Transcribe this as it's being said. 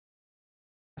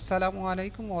Assalamu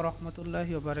alaikum wa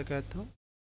rahmatullahi wa barakatuh.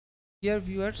 Dear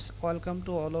viewers, welcome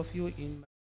to all of you in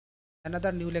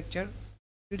another new lecture.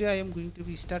 Today I am going to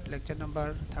be start lecture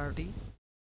number 30.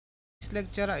 This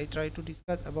lecture I try to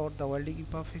discuss about the welding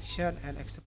imperfection and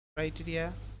acceptance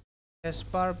criteria as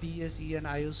per BSE and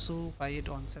ISO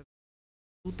 5817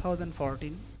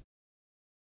 2014.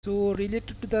 So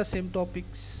related to the same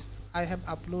topics, I have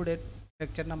uploaded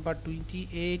lecture number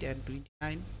 28 and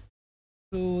 29.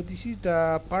 So this is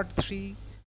the part 3,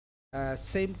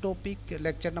 same topic,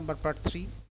 lecture number part 3.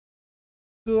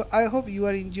 So I hope you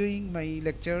are enjoying my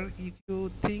lecture. If you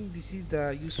think this is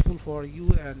useful for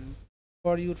you and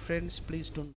for your friends, please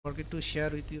don't forget to share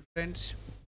with your friends.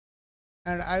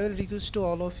 And I will request to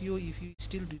all of you, if you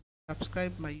still did not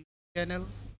subscribe my YouTube channel,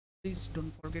 please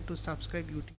don't forget to subscribe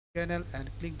YouTube channel and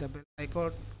click the bell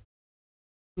icon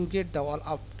to get the all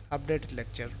updated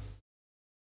lecture.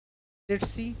 Let's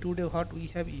see today what we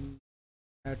have in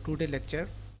today lecture.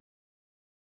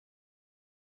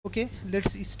 Okay,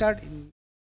 let's start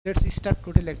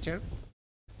today lecture.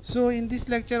 So in this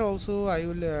lecture also I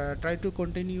will try to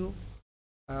continue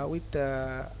with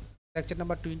lecture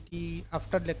number 20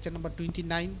 after lecture number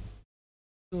 29.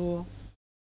 So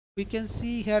we can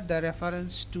see here the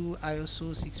reference to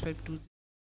ISO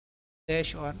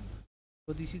 6520-1.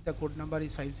 So this is the code number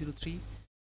is 503.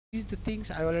 These are the things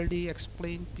I already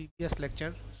explained previous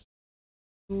lecture.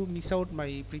 To miss out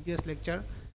my previous lecture,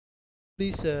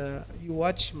 please you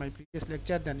watch my previous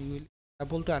lecture, then you will be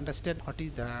able to understand what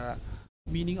is the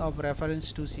meaning of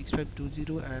reference to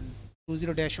 6520 and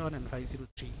 20-1 and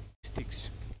 503, these things.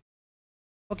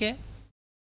 Okay,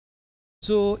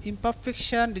 so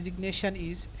imperfection designation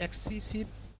is excessive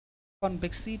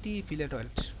convexity fillet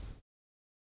weld.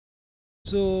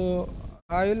 So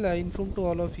I will inform to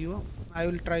all of you. I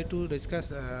will try to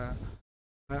discuss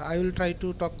I will try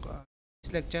to talk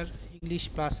this lecture English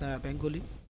plus Bengali.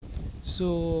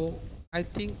 So I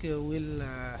think will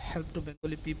help to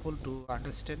Bengali people to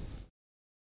understand.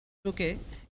 Okay,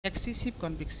 excessive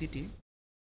convexity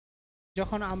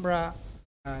যখন আমরা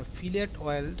fillet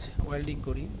welding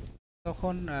করি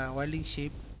তখন welding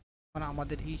shape তখন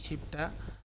আমাদের এই শেপটা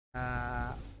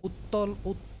উত্তল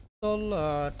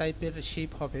টাইপের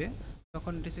শেপ হবে,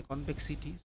 তখন এটা হচ্ছে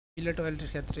কনভেক্সিটি। ফিলেট ওয়েল্ডের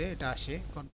ক্ষেত্রে এটা আসে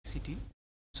convexity.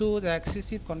 So the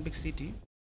excessive convexity,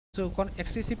 so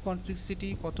excessive convexity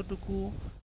কতটুকু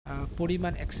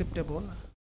পরিমাণ অ্যাকসেপ্টেবল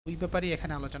ওই ব্যাপারে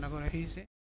এখানে আলোচনা করা হয়েছে।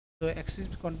 তো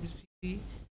এক্সেসিভ কনভেক্সিটি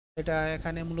এটা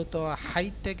এখানে মূলত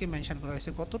হাইটটাকে মেনশন করা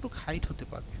হয়েছে, কতটুকু হাইট হতে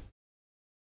পারবে।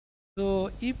 তো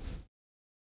if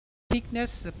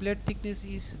thickness plate thickness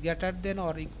is greater than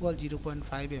or equal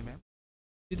 0.5 mm,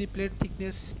 যদি প্লেট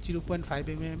থিকনেস 0.5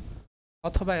 mm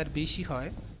অথবা এর বেশি হয়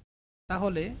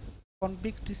তাহলে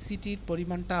কনভেক্সিটির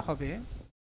পরিমাণটা হবে,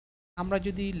 আমরা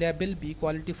যদি লেভেল বি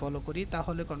কোয়ালিটি ফলো করি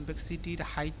তাহলে কনভেক্সিটির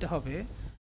হাইটটা হবে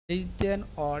less than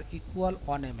or equal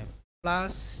 1 mm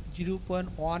plus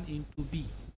 0.1 into B.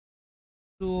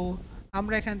 তো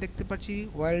আমরা এখানে দেখতে পাচ্ছি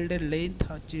ওয়েল্ডের লেন্থ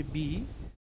হচ্ছে বি,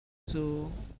 সো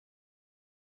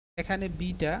এখানে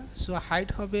বিটা, সো হাইট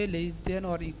হবে less than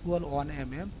or equal 1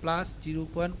 mm plus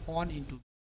 0.1 into.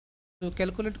 তো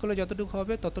ক্যালকুলেট করলে যতটুকু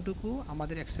হবে ততটুকু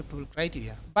আমাদের অ্যাকসেপ্টেবল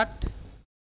ক্রাইটেরিয়া, বাট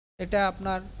এটা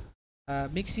আপনার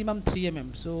ম্যাক্সিমাম 3 mm।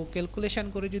 সো ক্যালকুলেশন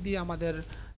করে যদি আমাদের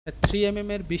 3 mm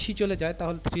এর বেশি চলে যায়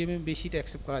তাহলে 3 mm বেশিটা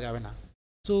অ্যাকসেপ্ট করা যাবে না।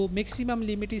 So maximum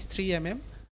limit is 3 mm,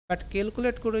 but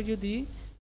calculate করে যদি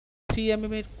 3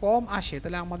 mm এর কম আসে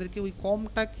তাহলে আমাদেরকে ওই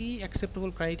কমটা কি অ্যাকসেপ্টেবল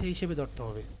ক্রাইটেরিয়া হিসেবে ধরতে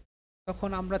হবে, তখন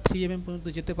আমরা 3 mm পর্যন্ত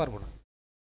যেতে পারবো না।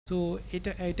 সো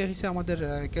এটা হচ্ছে আমাদের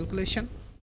calculation.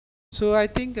 So I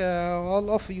think all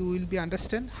of you will be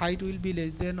understand height will be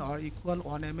less than or equal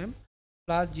 1 mm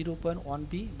plus 0.1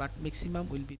 b, but maximum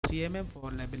will be 3 mm for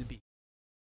level B.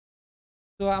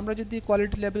 তো আমরা যদি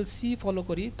কোয়ালিটি লেভেল সি ফলো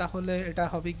করি তাহলে এটা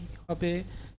হবে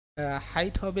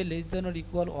height হবে less than or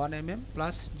equal 1 mm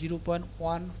plus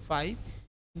 0.15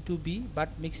 into b, but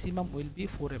maximum will be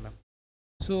 4 mm.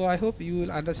 So I hope you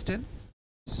will understand.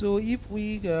 So if we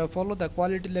follow the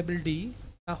quality level D,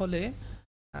 তাহলে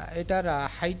এটার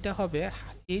হাইটটা হবে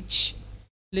h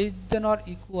less than or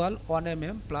equal 1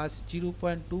 mm plus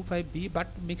 0.25 b, but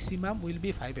maximum will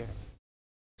be 5 mm.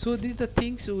 So this the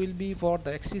things will be for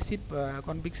the excessive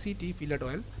convexity fillet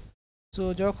well. So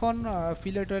যখন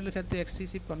fillet ওয়েলের ক্ষেত্রে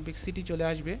excessive convexity চলে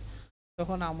আসবে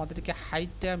তখন আমাদেরকে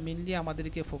হাইটটা মেনলি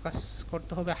আমাদেরকে ফোকাস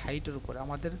করতে হবে হাইটের উপরে,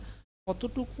 আমাদের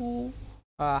কতটুকু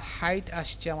হাইট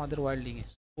আসছে আমাদের ওয়েল্ডিংয়ে,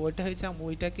 ওইটা হয়েছে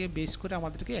ওইটাকে বেস করে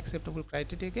আমাদেরকে অ্যাকসেপ্টেবল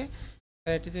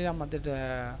ক্রাইটেরিয়া আমাদের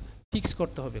ফিক্স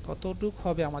করতে হবে কতটুকু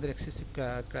হবে আমাদের excessive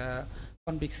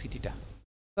কনভেক্সিটিটা।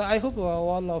 So I hope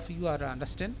all of you are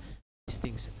understand these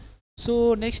things. So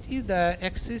next is the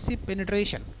excessive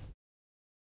penetration.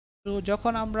 তো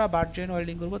যখন আমরা বার জয়েন্ট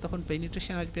ওয়েল্ডিং করব তখন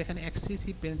পেনিট্রেশন আসবে এখানে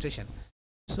এক্সেসিভ পেনিট্রেশন।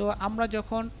 সো আমরা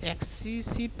যখন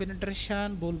এক্সেসিভ পেনিট্রেশন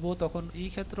বলবো তখন এই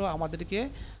ক্ষেত্রে আমাদেরকে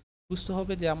বুঝতে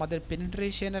হবে যে আমাদের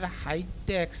পেনিট্রেশনের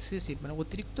হাইটটা এক্সেসিভ, মানে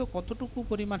অতিরিক্ত কতটুকু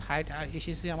পরিমাণ হাইট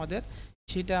এসেছে আমাদের,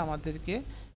 সেটা আমাদেরকে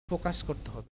ফোকাস করতে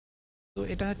হবে। তো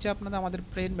এটা হচ্ছে আমাদের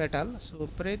plane metal. So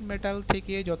plane metal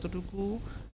থেকে যতটুকু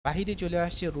বাহিরে চলে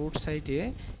আসছে রোড সাইডে,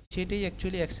 সেটাই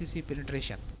actually excessive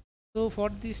penetration. So for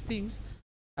these things,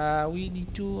 we need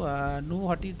to know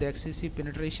what is the excessive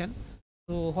penetration.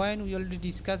 So when we already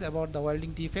discussed about the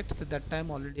welding defects, at that time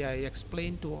already I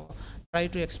explained to try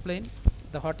to explain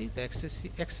the what is the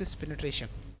excess penetration.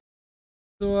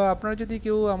 তো আপনারা যদি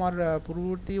কেউ আমার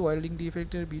পূর্ববর্তী welding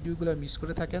ডিফেক্টের ভিডিওগুলো miss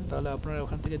করে থাকেন তাহলে আপনারা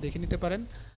ওখান থেকে দেখে নিতে পারেন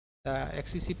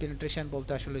এক্সেসিভ পেনিট্রেশন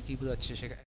বলতে আসলে কী বোঝাচ্ছে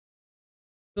সেখানে।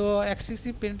 তো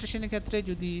এক্সেসিভ পেনিট্রেশনের ক্ষেত্রে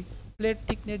যদি প্লেট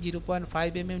থিকনেস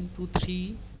 0.5 mm to 3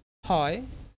 হয়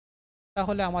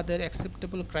তাহলে আমাদের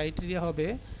অ্যাকসেপ্টেবল ক্রাইটেরিয়া হবে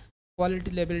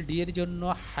কোয়ালিটি লেভেল ডি এর জন্য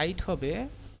হাইট হবে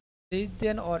less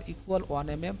than or equal 1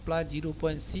 mm plus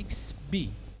 0.6 B.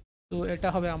 তো এটা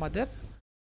হবে আমাদের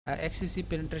এক্সেসিভ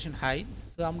পেনিট্রেশন হাইট।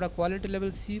 সো আমরা কোয়ালিটি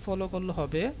লেভেল সি ফলো করলে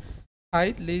হবে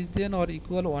height less than or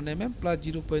equal 1 mm plus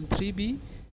 0.3 B.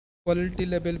 Quality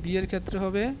level B এর ক্ষেত্রে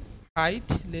হবে height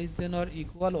less than or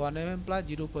equal 1 mm plus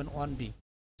 0.1 B.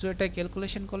 So এটা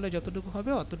ক্যালকুলেশন করলে যতটুকু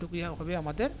হবে অতটুকুই হবে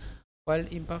আমাদের ওয়েল্ড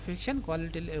ইমপারফেকশন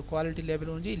কোয়ালিটি লেভেল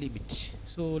অনুযায়ী limit.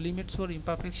 So limits for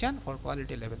imperfection for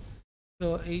quality level. তো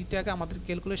এইটাকে আমাদের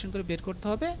ক্যালকুলেশন করে বের করতে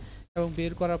হবে এবং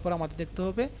বের করার পর আমাদের দেখতে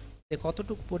হবে যে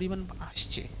কতটুকু পরিমাণ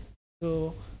আসছে। তো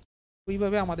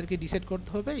ওইভাবে আমাদেরকে ডিসাইড করতে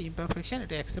হবে ইমপারফেকশন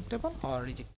এটা acceptable or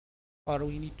reject or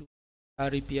we need to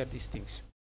repair this things.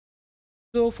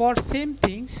 তো for same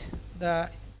things the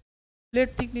plate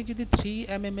thickness যদি 3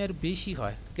 mm এর বেশি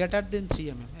হয়, গ্রেটার দেন 3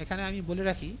 mm, এখানে আমি বলে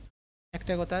রাখি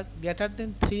একটা কথা, greater than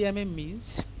 3 mm means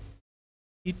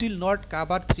it will not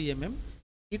cover 3 mm,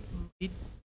 it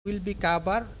will be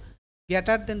cover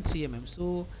greater than 3 mm. So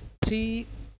 3,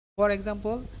 for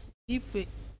example, if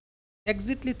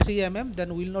exactly 3 mm then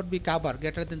will not be cover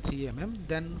greater than 3 mm,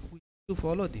 then we need to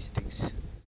follow these things.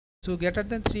 So greater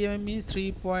than 3 mm means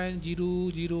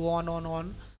 3.00111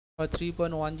 or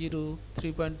 3.10,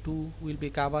 3.2 will be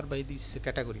covered by this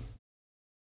category.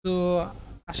 So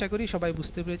আশা করি সবাই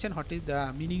বুঝতে পেরেছেন what is the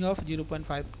meaning of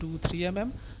 0.5 to 3 mm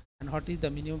and what is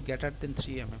the meaning of greater than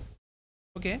 3 mm.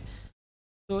 ওকে,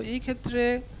 তো এই ক্ষেত্রে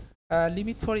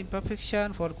limit for imperfection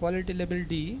for quality level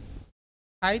D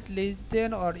height less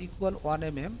than or equal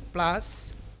 1 mm plus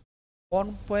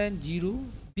 1.0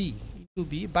 B into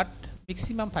B but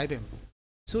maximum 5 mm.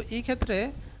 So এই ক্ষেত্রে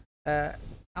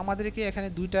আমাদেরকে এখানে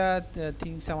দুইটা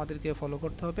things আমাদেরকে follow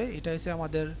করতে হবে। এটা হচ্ছে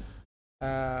আমাদের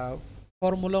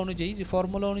ফর্মুলা অনুযায়ী, যে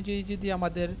ফর্মুলা অনুযায়ী যদি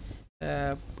আমাদের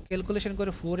ক্যালকুলেশন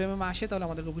করে 4 mm আসে তাহলে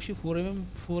আমাদেরকে অবশ্যই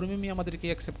 4 mm আমাদেরকে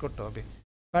অ্যাকসেপ্ট করতে হবে।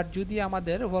 বাট যদি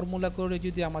আমাদের ফর্মুলা করে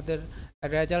যদি আমাদের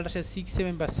রেজাল্ট আসে 6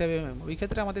 mm বা 7 mm, ওই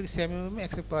ক্ষেত্রে আমাদেরকে 7 mm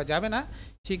অ্যাকসেপ্ট করা যাবে না,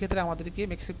 সেই ক্ষেত্রে আমাদেরকে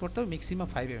অ্যাকসেপ্ট করতে হবে ম্যাক্সিমাম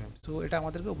 5 mm। সো এটা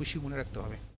আমাদেরকে অবশ্যই মনে রাখতে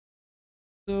হবে।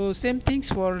 তো same things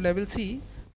for level C,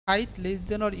 height less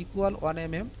than or equal 1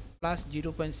 mm plus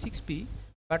 0.6 B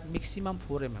but maximum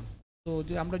 4 mm। তো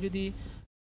আমরা যদি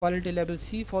কোয়ালিটি লেভেল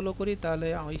সি ফলো করি তাহলে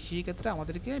সেই ক্ষেত্রে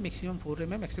আমাদেরকে ম্যাক্সিমাম 4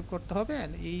 mm অ্যাকসেপ্ট করতে হবে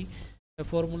অ্যান্ড এই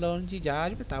ফর্মুলা অনুযায়ী যা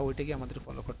আসবে তা ওইটাকে আমাদের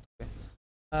ফলো করতে হবে।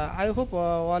 I hope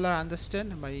all are understand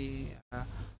my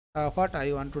what I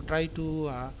want to try to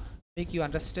make you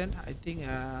understand. I think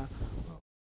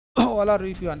all are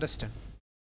if you understand.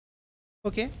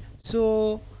 Okay, so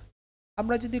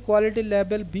আমরা যদি কোয়ালিটি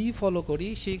লেভেল বি ফলো করি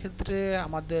সেই ক্ষেত্রে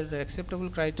আমাদের অ্যাকসেপ্টেবল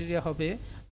ক্রাইটেরিয়া হবে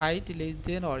height less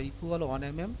than or equal 1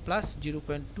 mm plus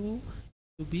 0.2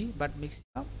 two B but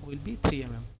maximum will be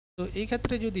 3 mm। তো এই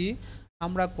ক্ষেত্রে যদি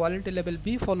আমরা কোয়ালিটি লেভেল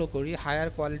বি ফলো করি, হায়ার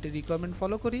কোয়ালিটি রিকোয়ারমেন্ট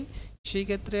ফলো করি, সেই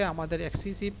ক্ষেত্রে আমাদের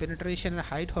এক্সেসিভ পেনিট্রেশনের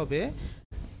হাইট হবে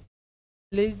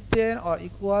less than or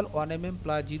equal 1 mm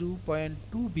plus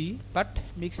 0.2 B but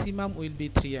maximum will be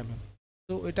 3 mm।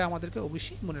 তো এটা আমাদেরকে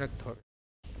অবশ্যই মনে রাখতে হবে।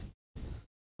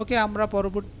 ওকে, আমরা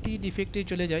পরবর্তী ডিফেক্টে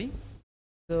চলে যাই।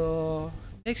 তো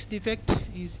next defect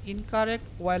is incorrect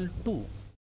well 2।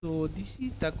 তো this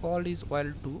is the call is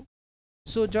well 2।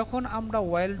 So যখন আমরা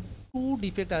ওয়েল্ড 2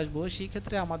 ডিফেক্ট আসবো সেই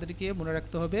ক্ষেত্রে আমাদেরকে মনে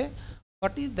রাখতে হবে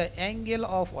what is the angle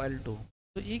of weld 2।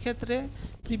 তো এই ক্ষেত্রে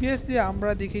প্রিভিয়াসলি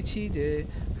আমরা দেখেছি যে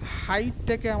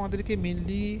হাইটটাকে আমাদেরকে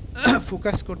মেনলি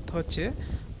ফোকাস করতে হচ্ছে,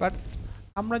 বাট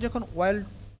আমরা যখন ওয়েল্ড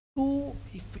 2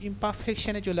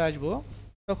 ইমপারফেকশনে চলে আসবো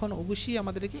তখন অবশ্যই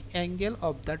আমাদেরকে angle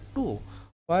of the 2,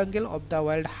 angle of the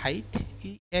well height,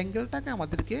 এই অ্যাঙ্গেলটাকে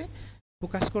আমাদেরকে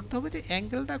ফোকাস করতে হবে যে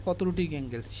অ্যাঙ্গেলটা কতটুকু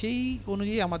অ্যাঙ্গেল, সেই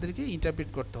অনুযায়ী আমাদেরকে ইন্টারপ্রিট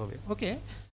করতে হবে। ওকে,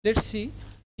 let's see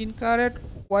incorrect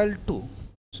well two.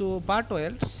 So but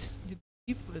Wales,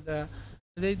 if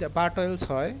যদি বাট ওয়েলস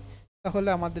হয় তাহলে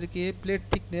আমাদেরকে plate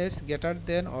thickness greater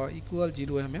than or equal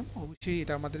 0 mm, অবশ্যই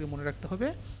এটা আমাদেরকে মনে রাখতে হবে।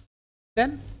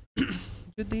 দেন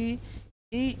যদি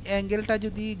এই অ্যাঙ্গেলটা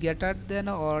যদি greater than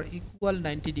or equal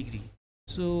 90 degree,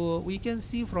 so we can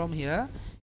see from here,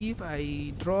 if I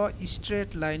draw a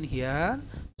straight line here,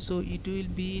 so it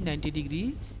will be 90 degree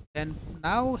and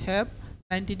now have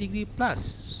 90 degree plus.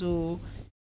 So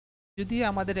যদি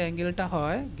আমাদের অ্যাঙ্গেলটা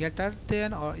হয় greater than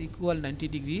or equal 90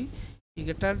 degree,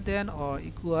 greater than or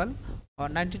equal or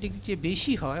 90 degree চেয়ে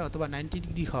বেশি হয় অথবা 90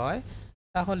 degree হয়,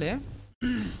 তাহলে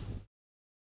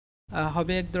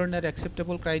হবে এক ধরনের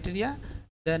অ্যাকসেপ্টেবল ক্রাইটেরিয়া।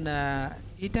 দেন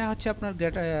এটা হচ্ছে আপনার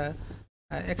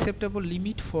acceptable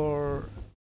limit for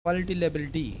quality level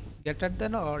D greater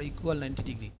than or equal 90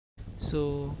 degree. So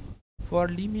for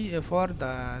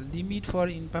the limit for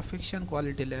imperfection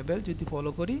quality level যদি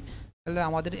ফলো করি তাহলে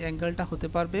আমাদের অ্যাঙ্গেলটা হতে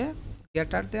পারবে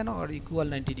greater than or equal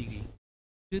 90 degree।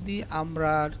 যদি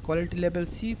আমরা কোয়ালিটি লেভেল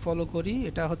সি ফলো করি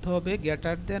এটা হতে হবে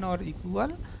greater than or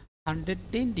equal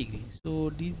 110 degree, so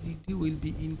this degree will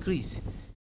be increased.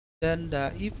 Then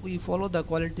if we follow the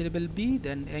quality level B,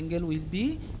 then angle will be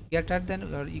greater than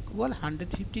or equal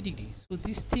 150 degree. So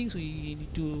these things we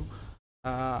need to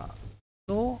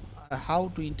know how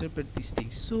to interpret these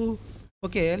things. So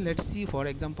okay, let's see, for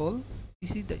example,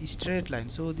 this is the straight line,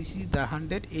 so this is the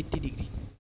 180 degree.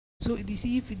 So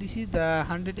if this is the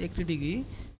 180 degree,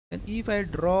 then if I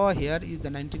draw here is the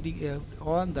 90 degree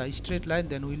on the straight line,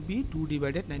 then will be 2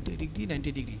 divided 90 degree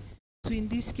 90 degree. So in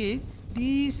this case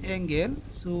this angle,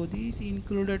 so this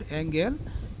included angle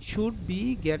should be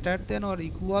greater than or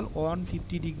equal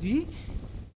 150 degree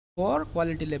for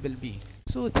quality level B.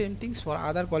 So same things for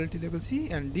other quality level C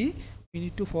and D, we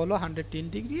need to follow 110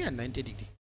 degree and 90 degree.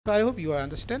 So I hope you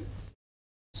understand.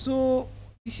 So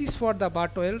this is for the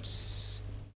butt welds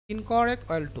incorrect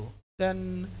weld 2. Then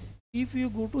if you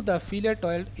go to the fillet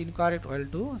weld incorrect weld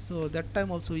 2, so that time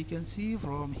also we can see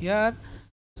from here.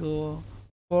 So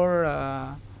for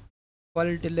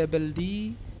quality level D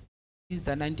is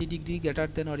the 90 degree greater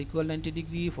than or equal 90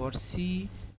 degree, for C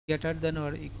greater than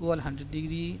or equal 100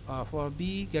 degree, or for B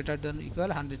greater than or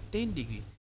equal 110 degree.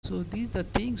 So these are the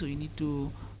things we need to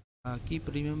keep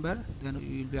remember, then we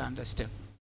will be understand.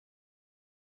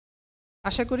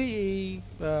 আশা করি এই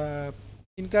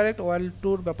incorrect well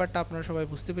টুর ব্যাপারটা আপনারা সবাই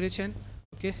বুঝতে পেরেছেন।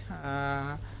 ওকে,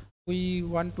 we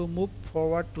want to move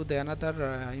forward to the another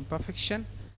imperfection.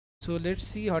 So let's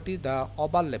see what is the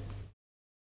overlap.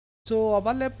 So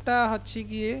ওভারল্যাপটা হচ্ছে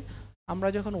গিয়ে আমরা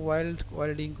যখন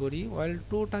ওয়েল্ডিং করি, ওয়েল্ড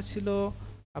টুটা ছিল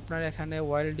আপনার এখানে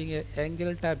ওয়েল্ডিংয়ের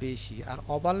অ্যাঙ্গেলটা বেশি, আর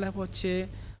ওভারল্যাপ হচ্ছে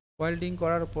ওয়েল্ডিং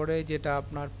করার পরে যেটা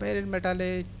আপনার প্যারেন্ট মেটালে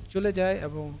চলে যায়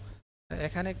এবং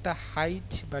এখানে একটা হাইট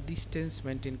বা ডিস্টেন্স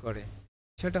মেনটেন করে,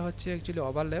 সেটা হচ্ছে অ্যাকচুয়ালি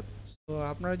ওভারল্যাপ। তো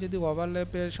আপনারা যদি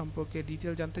ওভারল্যাপের সম্পর্কে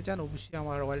ডিটেল জানতে চান, অবশ্যই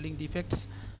আমার ওয়েল্ডিং ডিফেক্টস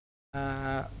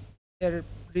এর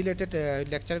রিলেটেড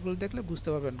লেকচারগুলো দেখলে বুঝতে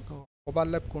পারবেন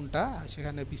ওভারল্যাপ কোনটা,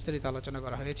 সেখানে বিস্তারিত আলোচনা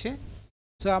করা হয়েছে।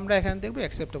 সো আমরা এখানে দেখব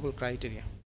অ্যাকসেপ্টেবল ক্রাইটেরিয়া।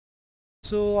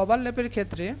 সো ওভারল্যাপের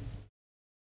ক্ষেত্রে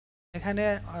এখানে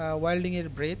ওয়েল্ডিংয়ের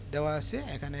ব্রেথ দেওয়া আছে,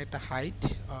 এখানে একটা হাইট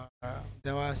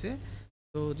দেওয়া আছে।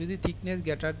 তো যদি thickness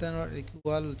greater than or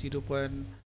equal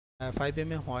 0.5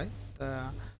 mm হয়, তা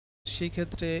সেই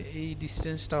ক্ষেত্রে এই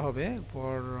ডিস্টেন্সটা হবে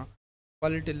for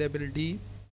quality level D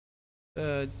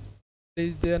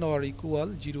less than or equal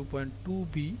 0.2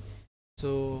 B.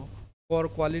 So for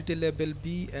quality level B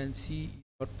and C is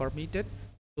not permitted,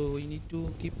 so we need to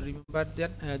keep remember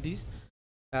that this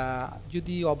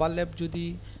যদি overlap যদি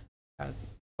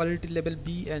quality level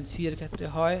B and C এর ক্ষেত্রে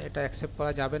হয়, এটা accept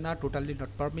করা যাবে না, totally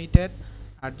not permitted.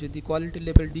 আর যদি কোয়ালিটি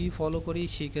লেভেল ডি ফলো করি,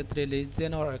 সেই ক্ষেত্রে less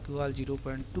than or equal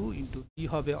 0.2 into B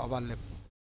হবে overlap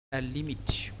limit.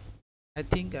 I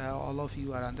think all of you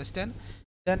are understand.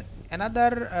 Then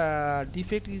another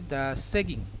defect is the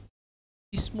sagging.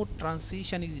 Smooth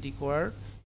transition is required,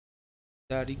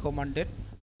 the recommended.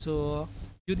 So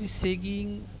যদি sagging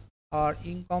or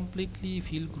incompletely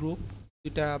fill group,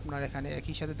 যেটা আপনার এখানে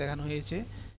একই সাথে দেখানো হয়েছে,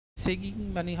 sagging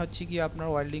মানে হচ্ছে কি আপনার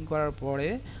ওয়েল্ডিং করার পরে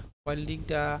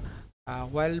ওয়েল্ডিংটা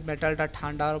ওয়েল্ড মেটালটা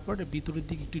ঠান্ডার উপর ভিতরের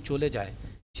দিকে একটু চলে যায়,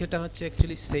 সেটা হচ্ছে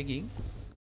অ্যাকচুয়ালি sagging।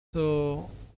 তো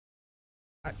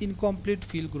ইনকমপ্লিট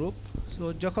ফিল গ্রুপ, সো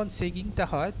যখন সেগিংটা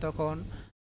হয় তখন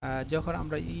যখন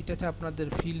আমরা এইটা হচ্ছে আপনাদের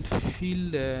ফিল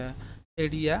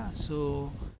এরিয়া, সো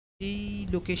এই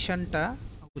লোকেশনটা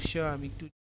অবশ্য আমি একটু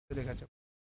দেখা যাব,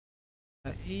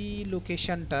 এই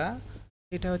লোকেশনটা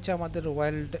এটা হচ্ছে আমাদের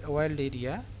wild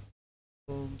area,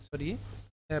 sorry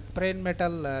plane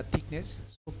metal thickness.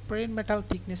 So plane metal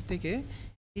thickness থেকে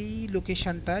এই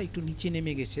লোকেশনটা একটু নিচে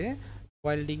নেমে গেছে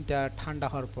ওয়েল্ডিংটা ঠান্ডা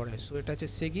হওয়ার পরে। সো এটা হচ্ছে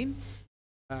সেগিং।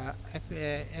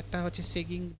 একটা হচ্ছে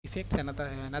সেগিং defects,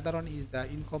 another one is the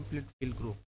incomplete feel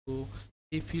group. তো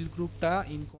এই ফিল গ্রুপটা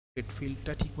ইনকমপ্লিট,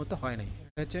 ফিলটা ঠিকমতো হয় নাই,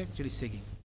 এটা হচ্ছে অ্যাকচুয়ালি সেগিং।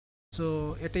 সো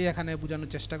এটাই এখানে বোঝানোর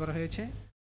চেষ্টা করা হয়েছে।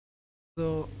 তো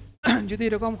যদি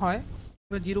এরকম হয়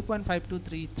 0.5 to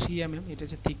 3 mm, এটা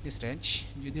হচ্ছে থিকনেস রেঞ্জ।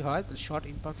 যদি হয় তাহলে শর্ট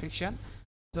ইমপারফেকশন।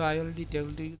 তো I already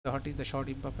tailed you what is the short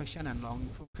imperfection and long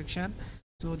imperfection.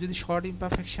 তো যদি শর্ট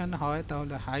ইমপারফেকশন হয়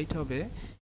তাহলে হাইট হবে,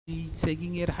 এই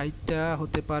সেগিং এর হাইটটা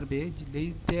হতে পারবে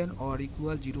less than or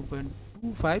equal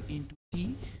 0.25 into T.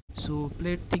 So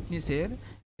plate থিকনেসের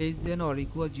less than or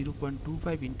equal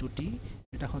 0.25 into T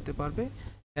এটা হতে পারবে,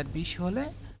 এর বেশি হলে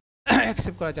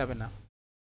অ্যাকসেপ্ট করা যাবে না।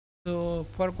 তো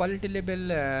ফর কোয়ালিটি লেভেল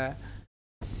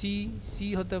সি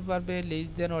হতে পারবে less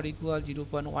than or equal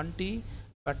 0.1 T,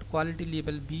 but quality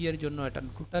level B এর জন্য এটা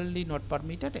টোটালি নট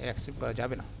পারমিটেড, অ্যাকসেপ্ট করা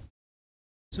যাবে না।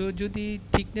 সো যদি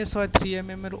থিকনেস হয় 3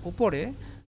 mm এর উপরে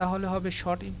তাহলে হবে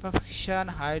short imperfection,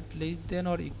 height less than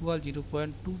or equal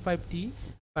 0.25 T,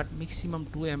 but maximum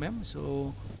 2 mm। So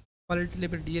quality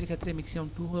level D এর ক্ষেত্রে ম্যাক্সিমাম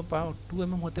 2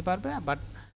 mm হতে পারবে, বাট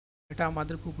এটা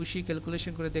আমাদের খুব বেশি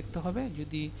ক্যালকুলেশন করে দেখতে হবে।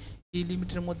 যদি এই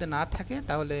লিমিটের মধ্যে না থাকে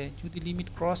তাহলে, যদি লিমিট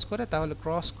ক্রস করে তাহলে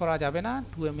ক্রস করা যাবে না,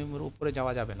 2 mm এর উপরে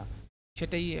যাওয়া যাবে না,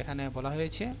 সেটাই এখানে বলা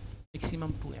হয়েছে,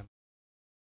 maximum 2 mm।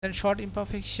 Then short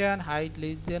imperfection, height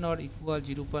less than or equal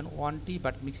 0.1 t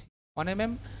but maximum 1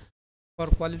 mm. For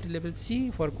quality level C,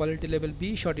 for quality level B,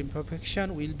 short imperfection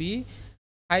will be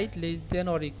height less than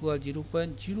or equal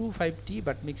 0.05 t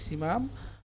but maximum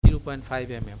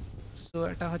 0.5 mm. So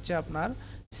এটা হচ্ছে আপনার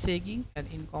সেগিং and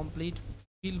incomplete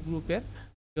fill গ্রুপের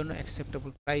জন্য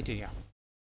acceptable criteria.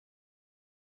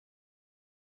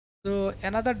 So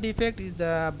another defect is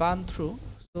the burn through.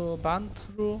 So burn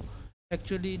through,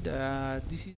 actually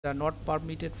this is not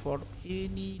permitted for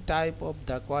any type of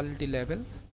the quality level.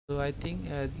 So I think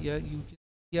here you can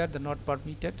here the not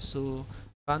permitted. So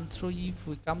burn through, if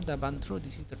we come the burn through,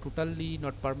 this is the totally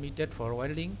not permitted for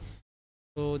welding.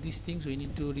 So these things we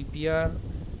need to repair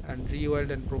and re-weld,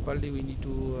 and properly we need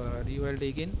to re-weld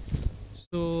again.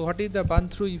 So what is the burn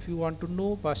through? If you want to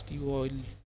know, first you will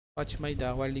watch my the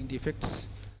welding defects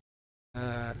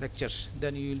lectures,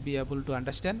 then you will be able to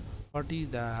understand what is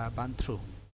the burn through.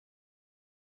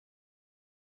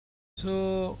 So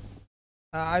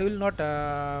I will not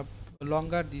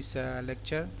longer this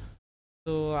lecture,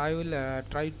 so I will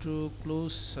try to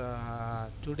close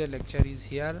today lecture is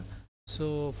here. So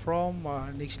from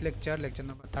next lecture, lecture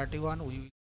number 31, we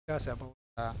will discuss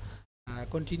about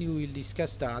continue, we will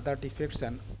discuss the other defects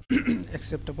and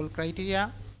acceptable criteria.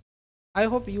 I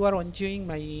hope you are enjoying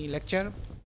my lecture.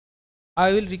 I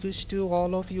will request to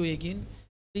all of you again,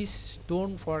 please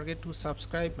don't forget to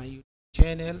subscribe my YouTube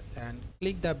channel and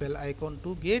click the bell icon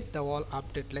to get the all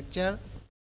update lecture.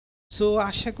 So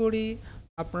আশা করি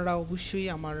আপনারা অবশ্যই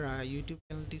আমার YouTube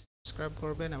চ্যানেলটি subscribe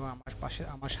করবেন এবং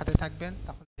আমার সাথে থাকবেন,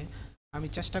 তাহলে আমি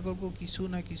চেষ্টা করব কিছু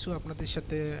না কিছু আপনাদের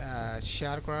সাথে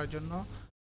শেয়ার করার জন্য।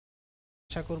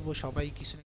 আশা করব সবাই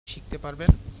কিছু না কিছু শিখতে পারবেন।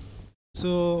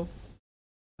 So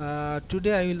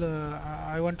today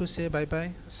I want to say bye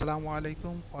bye. Assalamu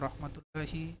alaikum wa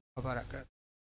rahmatullahi wa barakatuh.